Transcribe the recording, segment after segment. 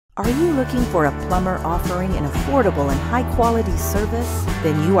Are you looking for a plumber offering an affordable and high-quality service?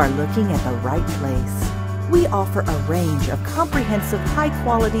 Then you are looking at the right place. We offer a range of comprehensive,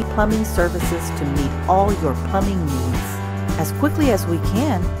 high-quality plumbing services to meet all your plumbing needs as quickly as we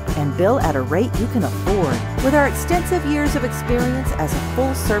can and bill at a rate you can afford. With our extensive years of experience as a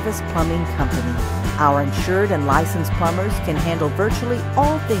full-service plumbing company, our insured and licensed plumbers can handle virtually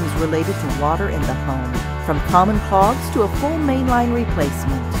all things related to water in the home, from common clogs to a full mainline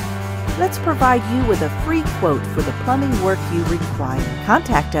replacement. Let's provide you with a free quote for the plumbing work you require.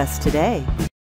 Contact us today.